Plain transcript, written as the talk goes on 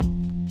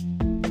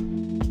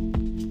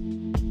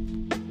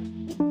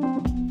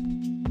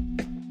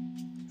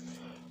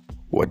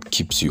what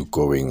keeps you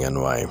going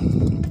and why?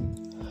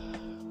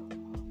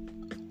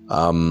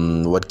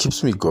 What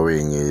keeps me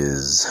going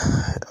is,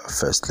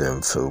 firstly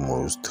and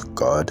foremost,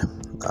 God.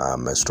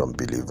 I'm a strong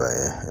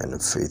believer and a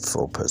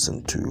faithful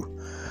person to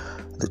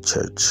the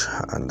church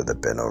under the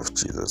banner of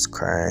Jesus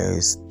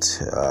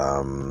Christ.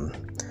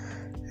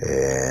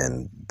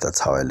 And that's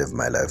how I live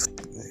my life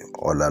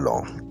all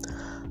along.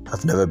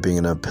 I've never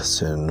been a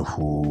person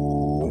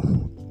who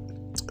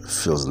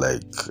feels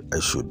like I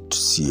should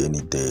see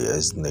any day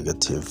as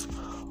negative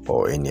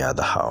or any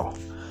other how.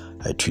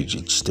 I treat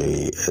each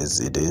day as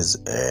it is,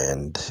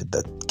 and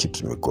that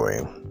keeps me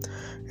going.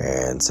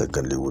 And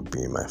secondly would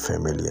be my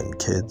family and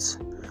kids.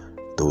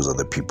 Those are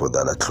the people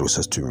that are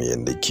closest to me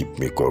and they keep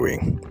me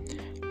going.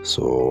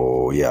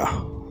 So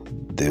yeah,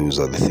 those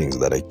are the things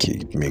that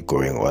keep me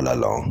going all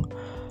along.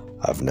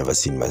 I've never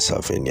seen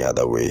myself any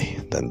other way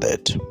than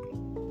that.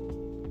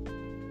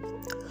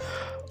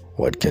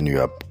 What can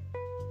you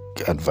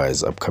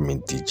advise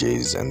upcoming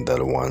DJs and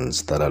the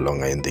ones that are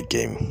longer in the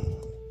game?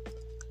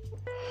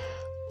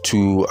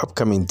 To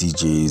upcoming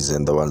DJs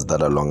and the ones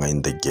that are longer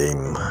in the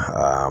game,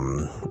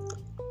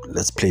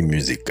 let's play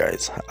music,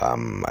 guys.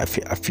 I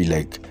feel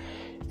like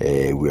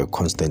we are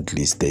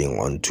constantly staying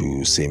on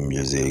to same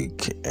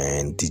music,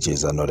 and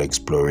DJs are not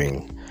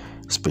exploring,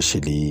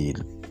 especially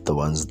the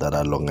ones that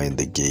are longer in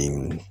the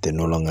game. They're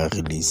no longer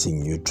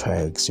releasing new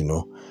tracks,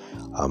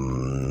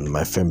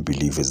 My firm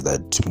belief is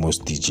that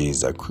most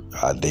DJs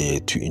are there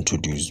to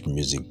introduce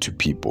music to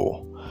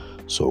people.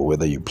 So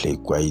whether you play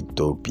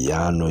kwaito,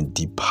 piano,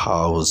 deep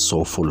house,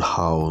 soulful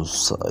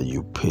house,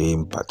 you play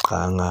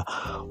mpaqanga,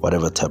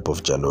 whatever type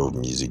of genre of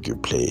music you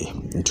play,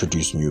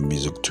 introduce new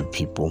music to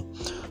people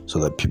so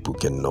that people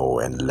can know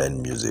and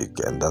learn music.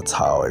 And that's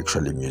how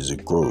actually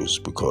music grows,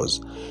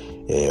 because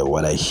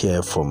what I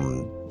hear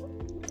from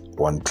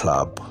one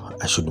club,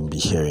 I shouldn't be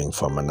hearing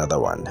from another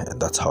one,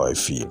 and that's how I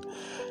feel.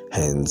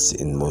 Hence,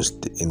 in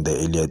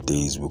the earlier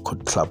days, we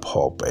could club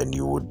hop and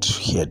you would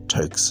hear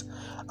tracks,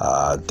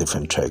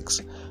 different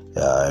tracks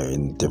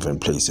in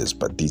different places.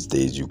 But these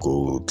days, you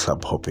go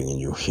club hopping and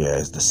you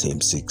hear the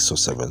same 6 or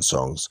 7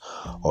 songs,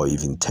 or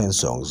even 10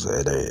 songs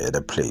at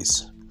a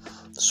place.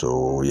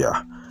 So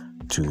yeah,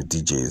 to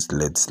DJs,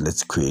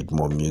 let's create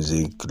more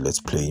music, let's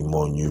play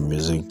more new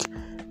music,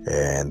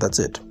 and that's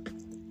it.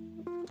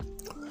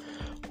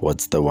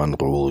 What's the one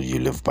rule you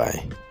live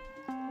by?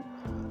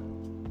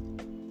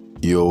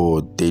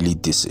 Your daily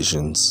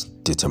decisions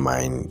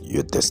determine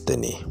your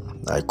destiny.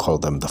 I call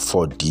them the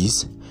 4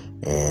 Ds,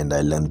 and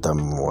I learned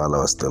them while I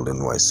was still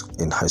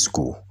in high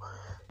school.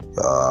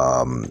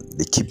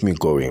 They keep me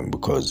going,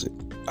 because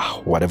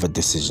whatever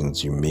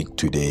decisions you make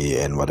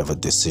today and whatever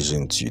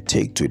decisions you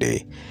take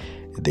today,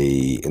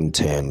 they in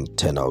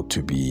turn out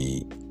to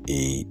be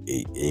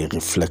a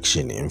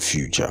reflection in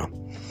future.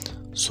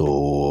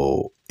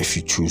 So if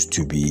you choose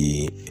to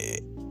be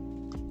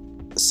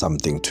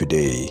something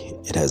today,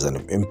 it has an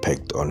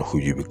impact on who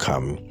you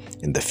become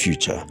in the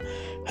future,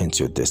 hence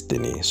your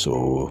destiny.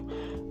 So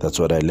that's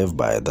what I live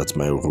by. That's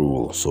my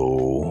rule.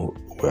 So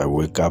I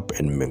wake up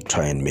and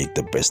try and make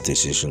the best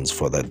decisions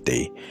for that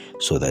day,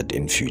 so that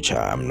in future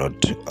I'm not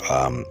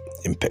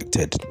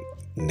impacted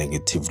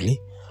negatively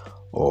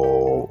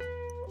or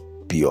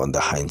be on the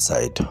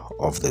hindsight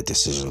of the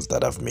decisions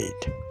that I've made.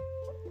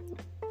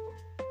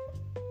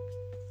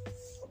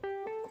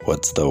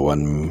 What's the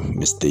one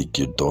mistake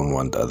you don't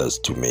want others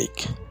to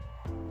make?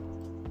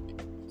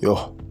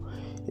 Yeah,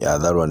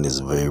 that one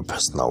is a very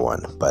personal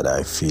one, but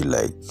I feel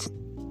like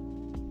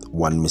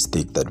one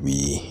mistake that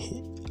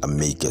we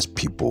make as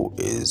people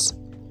is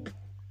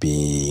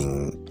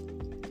being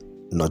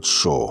not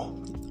sure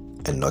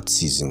and not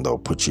seizing the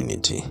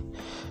opportunity.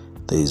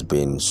 There's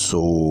been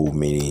so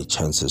many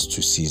chances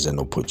to seize an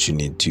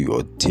opportunity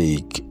or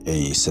take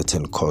a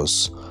certain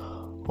course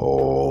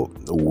or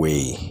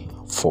way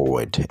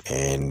forward,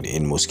 and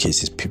in most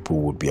cases people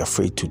would be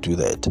afraid to do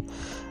that,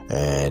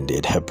 and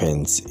it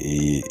happens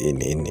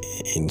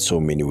in so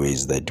many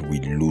ways that we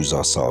lose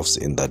ourselves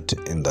in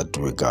that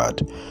regard,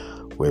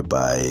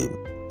 whereby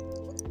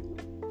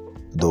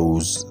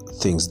those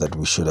things that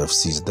we should have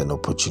seized an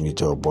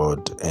opportunity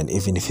about, and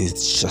even if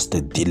it's just a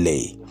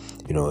delay,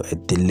 a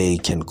delay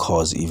can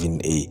cause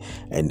even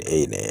an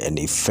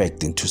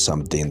effect into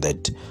something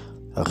that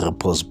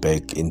ripples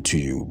back into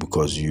you,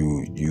 because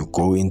you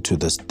go into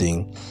this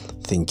thing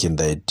thinking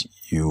that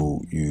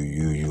you'll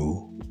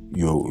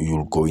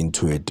go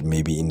into it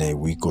maybe in a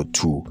week or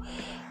 2,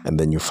 and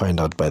then you find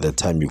out by the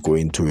time you go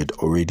into it,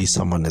 already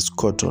someone has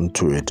caught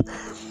onto it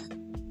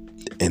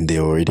and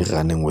they're already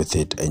running with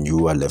it, and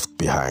you are left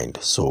behind.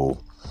 So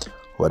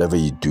whatever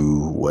you do,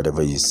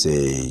 whatever you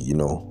say,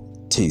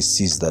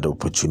 seize that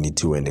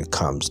opportunity when it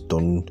comes.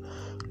 Don't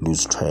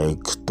lose track.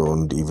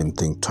 Don't even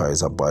think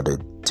twice about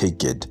it.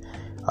 Take it.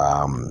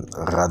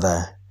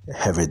 Rather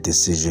have a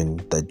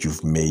decision that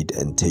you've made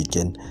and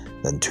taken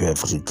than to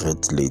have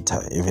regret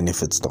later, even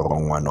if it's the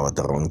wrong one or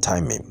the wrong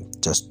timing.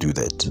 Just do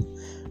that.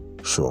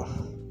 Sure.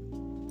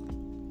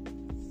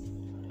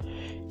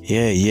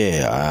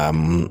 Yeah.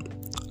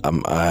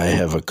 I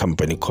have a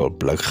company called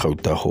Black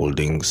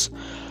Holdings.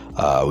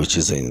 which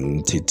is an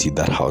entity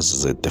that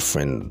houses a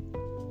different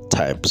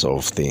types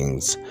of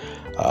things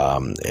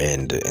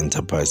and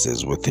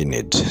enterprises within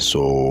it.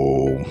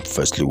 So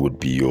firstly would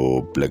be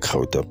your Black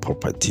Router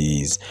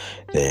Properties,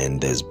 then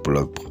there's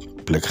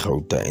Black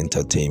Router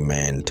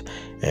Entertainment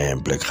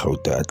and Black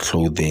Router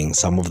Clothing.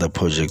 Some of the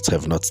projects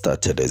have not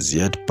started as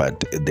yet,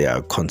 but there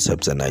are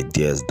concepts and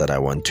ideas that I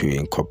want to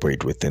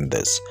incorporate within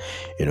this.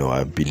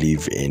 I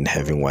believe in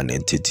having one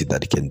entity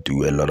that can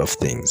do a lot of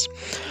things.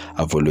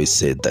 I've always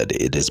said that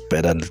it is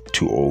better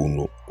to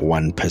own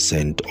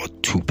 1% or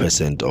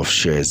 2% of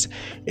shares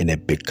in a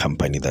big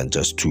company than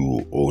just to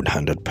own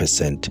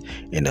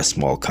 100% in a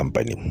small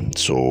company.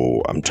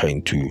 So I'm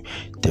trying to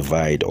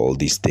divide all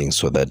these things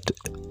so that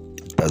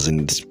it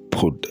doesn't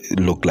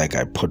look like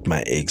I put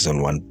my eggs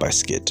on one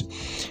basket,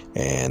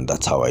 and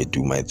that's how I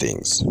do my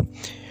things.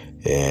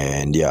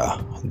 And yeah,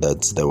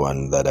 that's the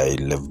one that I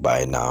live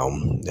by now,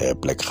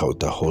 Black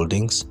Router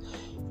Holdings.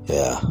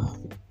 Yeah,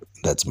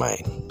 that's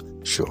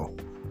mine. Sure.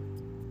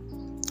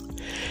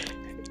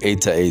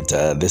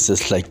 Eta, this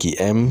is Hlaki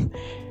M,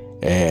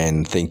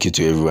 and thank you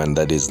to everyone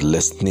that is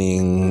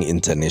listening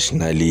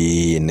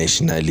internationally,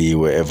 nationally,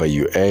 wherever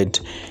you're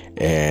at.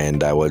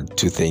 And I want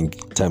to thank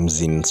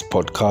Thamzini's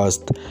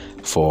podcast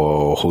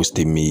for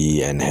hosting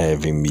me and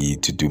having me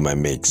to do my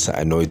mix.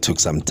 I know it took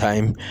some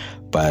time,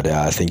 but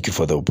thank you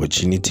for the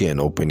opportunity and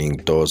opening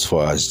doors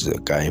for us,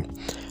 guy.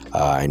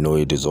 I know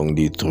it is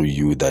only through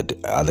you that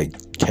other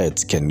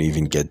cats can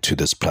even get to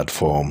this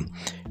platform,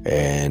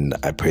 and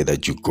I pray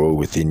that you grow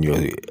within your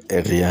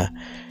area.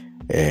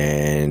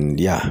 And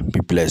yeah, be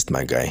blessed,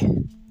 my guy.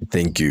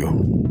 Thank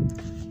you.